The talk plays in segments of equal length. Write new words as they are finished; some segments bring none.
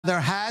There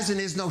has and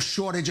is no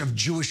shortage of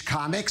Jewish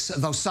comics,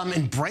 though some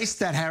embrace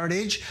that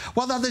heritage,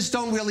 while others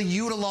don't really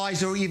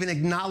utilize or even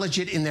acknowledge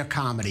it in their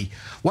comedy.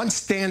 One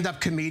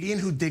stand-up comedian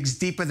who digs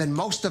deeper than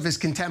most of his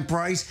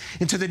contemporaries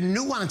into the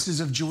nuances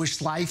of Jewish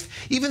life,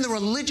 even the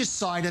religious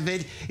side of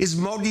it, is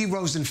Modi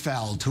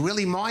Rosenfeld, who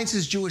really mines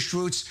his Jewish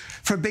roots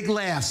for big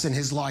laughs in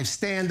his live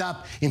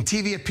stand-up, in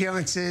TV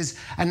appearances,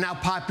 and now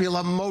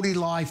popular Modi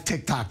Live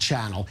TikTok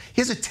channel.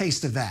 Here's a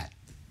taste of that.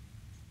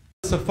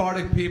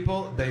 Sephardic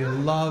people, they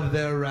love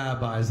their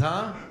rabbis,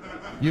 huh?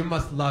 You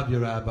must love your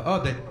rabbi. Oh,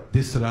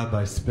 this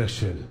rabbi is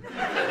special.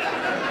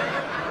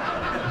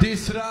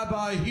 This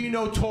rabbi, he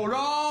know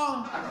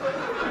Torah,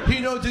 he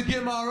know the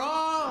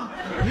Gemara,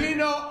 he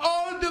know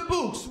all the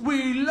books.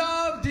 We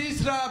love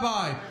this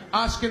rabbi.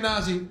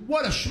 Ashkenazi,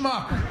 what a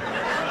schmuck.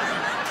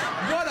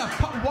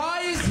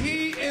 Why is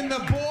he in the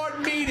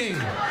board meeting?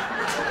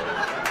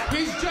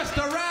 He's just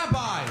a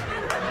rabbi.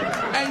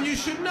 And you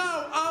should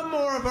know, I'm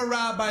more of a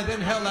rabbi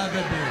than he'll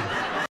ever be.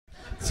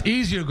 It's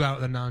easier to go out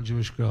with a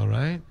non-Jewish girl,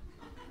 right?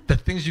 The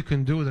things you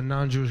can do with a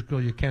non-Jewish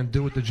girl, you can't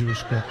do with the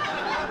Jewish girl.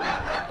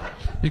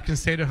 You can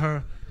say to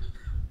her,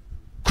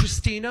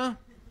 Christina.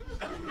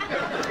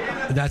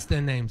 That's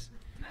their names.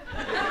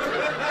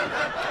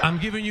 I'm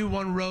giving you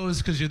one rose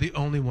because you're the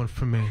only one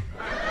for me.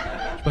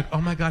 Like,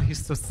 oh my God,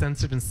 he's so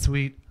sensitive and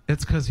sweet.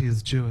 It's because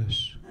he's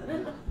Jewish.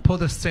 Pull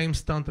the same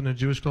stunt on a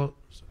Jewish girl.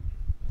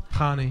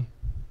 Honey,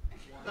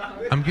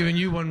 I'm giving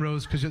you one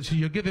rose because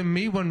you're giving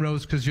me one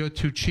rose because you're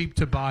too cheap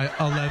to buy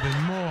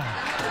 11 more.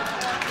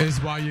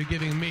 Is why you're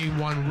giving me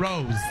one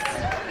rose.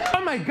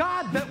 Oh my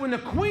God, that when the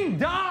Queen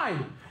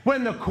died,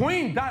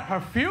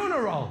 her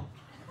funeral,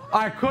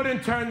 I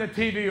couldn't turn the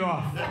TV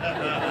off.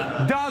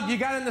 Doug, you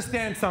gotta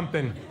understand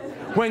something.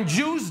 When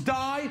Jews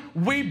die,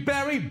 we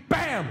bury,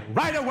 bam,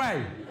 right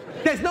away.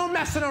 There's no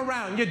messing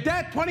around. You're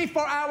dead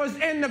 24 hours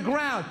in the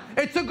ground.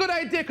 It's a good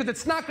idea because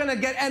it's not gonna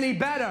get any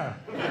better.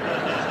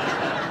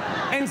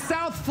 In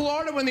South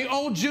Florida, when the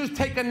old Jews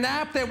take a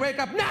nap, they wake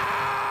up,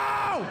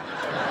 no!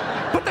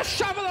 Put the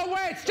shovel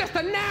away, it's just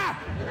a nap!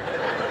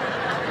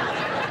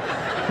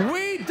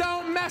 We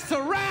don't mess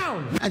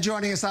around! And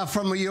joining us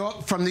from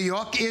New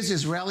York is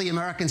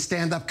Israeli-American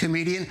stand-up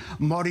comedian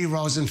Modi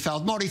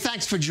Rosenfeld. Modi,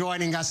 thanks for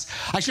joining us.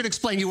 I should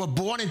explain, you were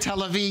born in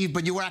Tel Aviv,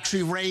 but you were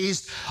actually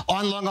raised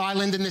on Long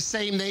Island in the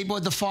same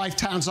neighborhood, the 5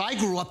 towns I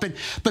grew up in.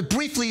 But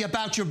briefly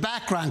about your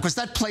background, because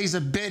that plays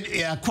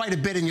quite a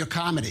bit in your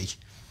comedy.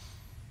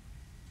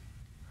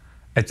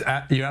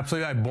 You're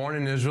absolutely right. Born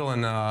in Israel,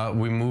 and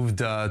we moved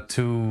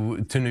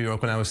to New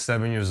York when I was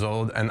 7 years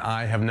old, and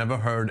I have never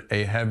heard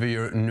a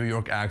heavier New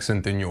York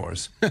accent than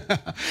yours.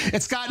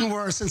 It's gotten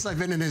worse since I've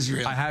been in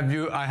Israel. I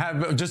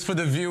have, just for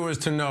the viewers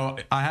to know,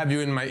 I have you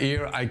in my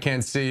ear. I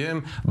can't see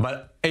him,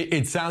 but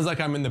it sounds like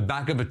I'm in the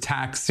back of a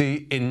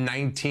taxi in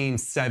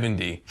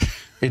 1970.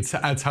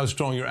 That's how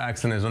strong your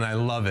accent is, and I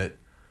love it.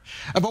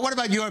 But what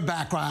about your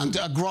background?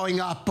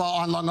 Growing up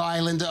on Long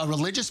Island, a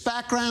religious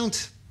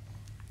background?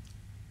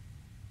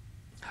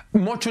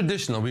 More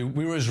traditional. We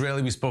were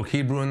Israeli. We spoke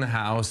Hebrew in the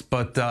house,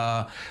 but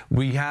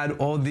we had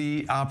all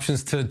the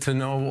options to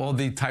know all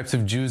the types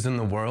of Jews in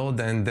the world.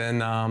 And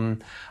then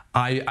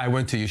I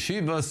went to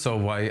yeshiva,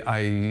 so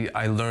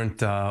I learned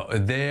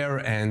there,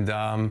 and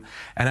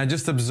I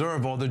just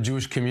observe all the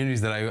Jewish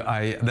communities that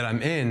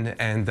I'm in,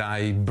 and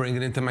I bring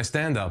it into my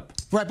stand-up.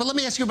 Right, but let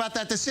me ask you about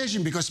that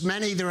decision, because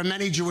there are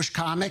many Jewish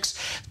comics.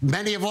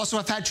 Many have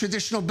also had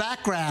traditional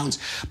backgrounds,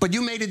 but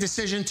you made a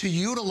decision to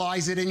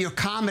utilize it in your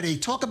comedy.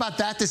 Talk about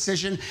that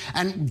decision,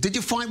 and did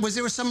you find, was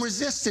there some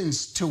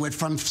resistance to it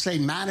from, say,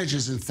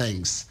 managers and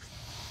things?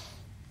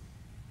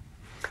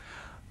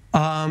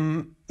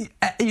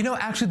 You know,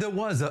 actually there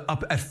was.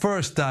 At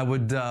first,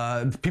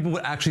 people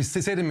would actually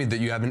say to me that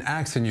you have an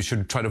accent, you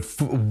should try to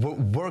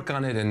work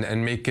on it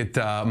and make it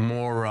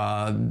more,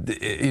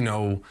 you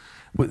know,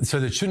 so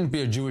there shouldn't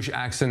be a Jewish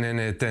accent in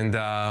it. And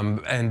then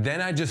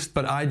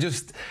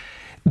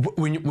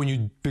when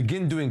you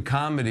begin doing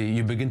comedy,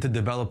 you begin to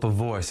develop a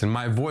voice, and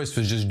my voice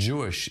was just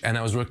Jewish, and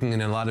I was working in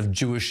a lot of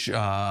Jewish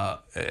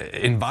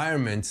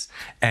environments,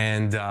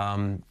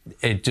 and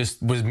it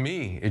just was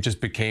me. It just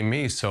became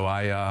me. So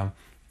I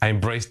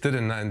embraced it,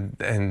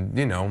 and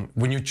you know,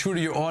 when you're true to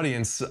your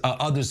audience,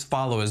 others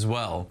follow as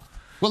well.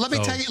 Well, let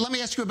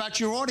me ask you about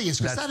your audience,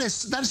 because that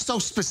is so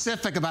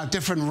specific about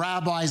different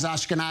rabbis,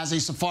 Ashkenazi,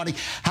 Sephardi.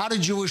 How do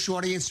Jewish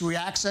audience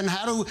react, and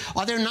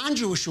are there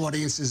non-Jewish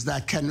audiences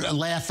that can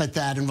laugh at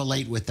that and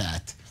relate with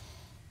that?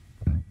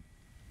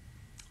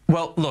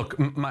 Well, look,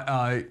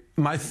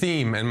 my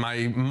theme and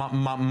my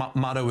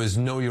motto is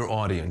know your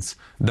audience.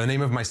 The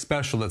name of my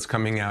special that's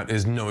coming out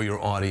is Know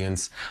Your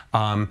Audience.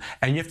 And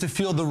you have to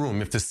feel the room.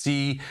 You have to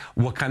see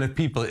what kind of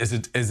people. Is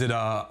it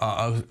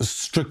a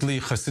strictly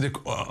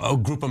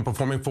Hasidic group I'm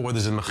performing for where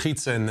there's a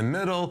mechitza in the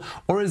middle?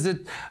 Or is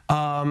it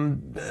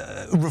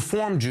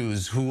Reform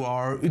Jews who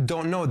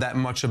don't know that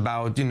much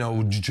about, you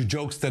know,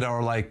 jokes that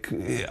are like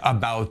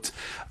about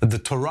the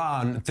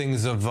Torah and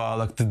things of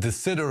like the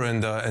Siddur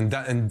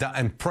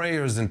and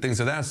prayers and things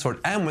of that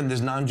sort? And when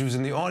there's non-Jews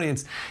in the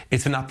audience,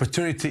 it's an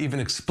opportunity to even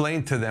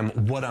explain to them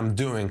what I'm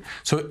doing.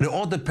 So it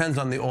all depends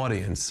on the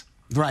audience.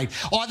 Right.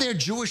 Are there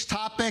Jewish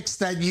topics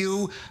that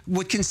you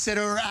would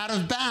consider out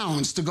of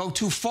bounds, to go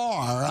too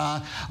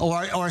far,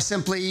 or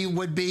simply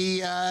would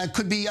be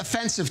could be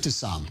offensive to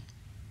some?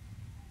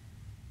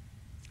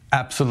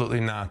 Absolutely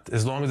not.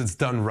 As long as it's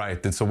done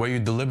right, it's the way you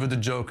deliver the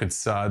joke.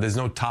 It's there's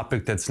no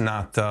topic that's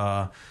not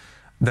that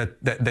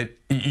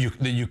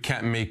you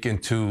can't make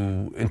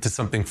into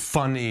something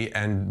funny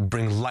and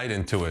bring light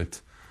into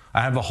it.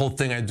 I have a whole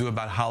thing I do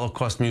about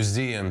Holocaust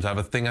museums. I have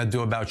a thing I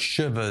do about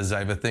shivas. I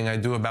have a thing I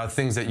do about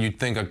things that you'd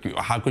think,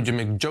 how could you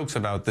make jokes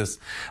about this?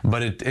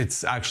 But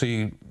it's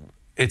actually,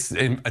 it's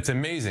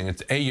amazing.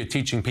 It's A, you're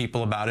teaching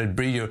people about it.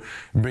 B, you're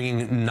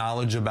bringing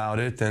knowledge about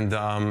it, and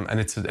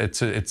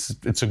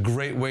it's a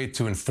great way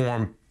to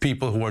inform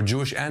people who are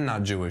Jewish and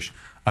not Jewish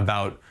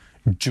about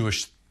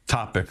Jewish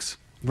topics.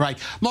 Right.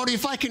 Modi,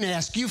 if I can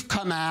ask, you've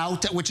come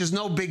out, which is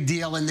no big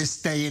deal in this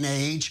day and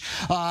age,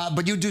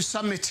 but you do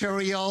some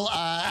material,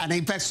 and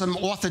in fact, some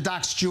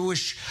Orthodox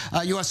Jewish,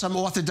 you have some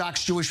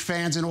Orthodox Jewish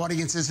fans and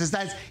audiences. Has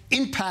that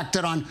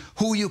impacted on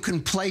who you can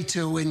play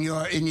to in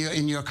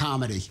your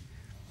comedy?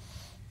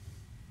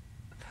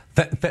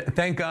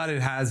 Thank God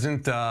it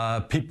hasn't.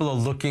 People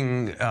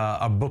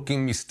are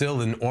booking me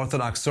still in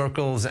Orthodox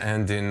circles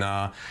and in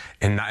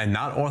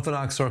not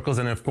Orthodox circles,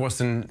 and of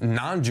course in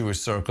non-Jewish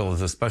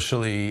circles,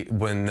 especially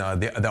when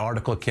the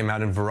article came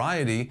out in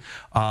Variety.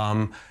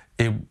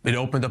 It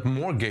opened up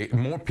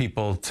more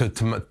people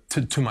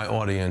to my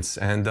audience,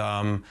 and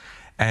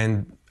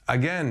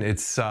again,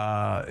 it's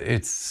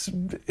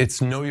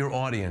know your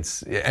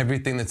audience.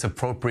 Everything that's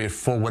appropriate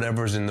for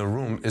whatever's in the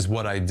room is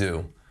what I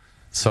do.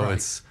 So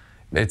right.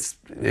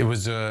 It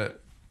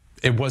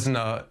wasn't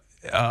a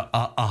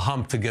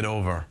hump to get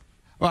over.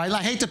 Well,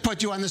 I hate to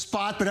put you on the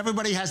spot, but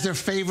everybody has their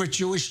favorite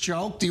Jewish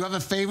joke. Do you have a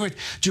favorite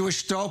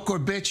Jewish joke or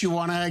bit you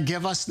want to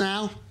give us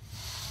now?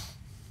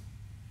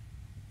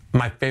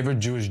 My favorite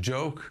Jewish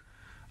joke?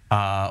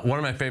 One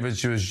of my favorite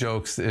Jewish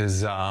jokes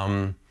is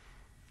a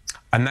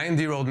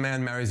 90-year-old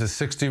man marries a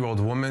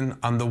 60-year-old woman.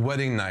 On the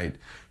wedding night,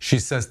 she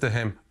says to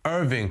him,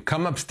 "Irving,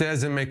 come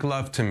upstairs and make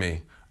love to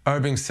me."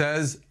 Irving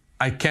says,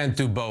 "I can't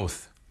do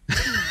both."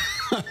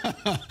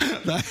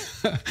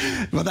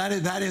 Well,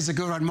 that is a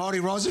good one. Modi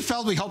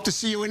Rosenfeld, we hope to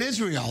see you in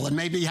Israel and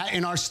maybe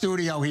in our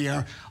studio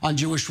here on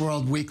Jewish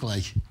World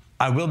Weekly.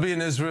 I will be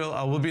in Israel.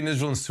 I will be in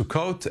Israel in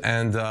Sukkot,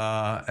 and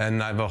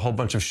I have a whole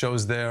bunch of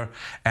shows there.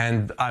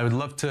 And I would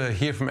love to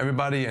hear from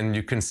everybody, and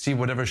you can see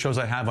whatever shows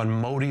I have on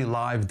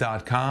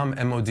modilive.com,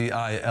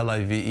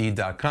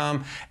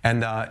 MODILIVE.com,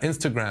 and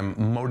Instagram,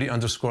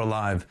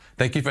 Modi_live.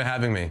 Thank you for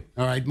having me.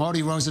 All right,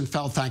 Modi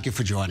Rosenfeld, thank you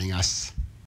for joining us.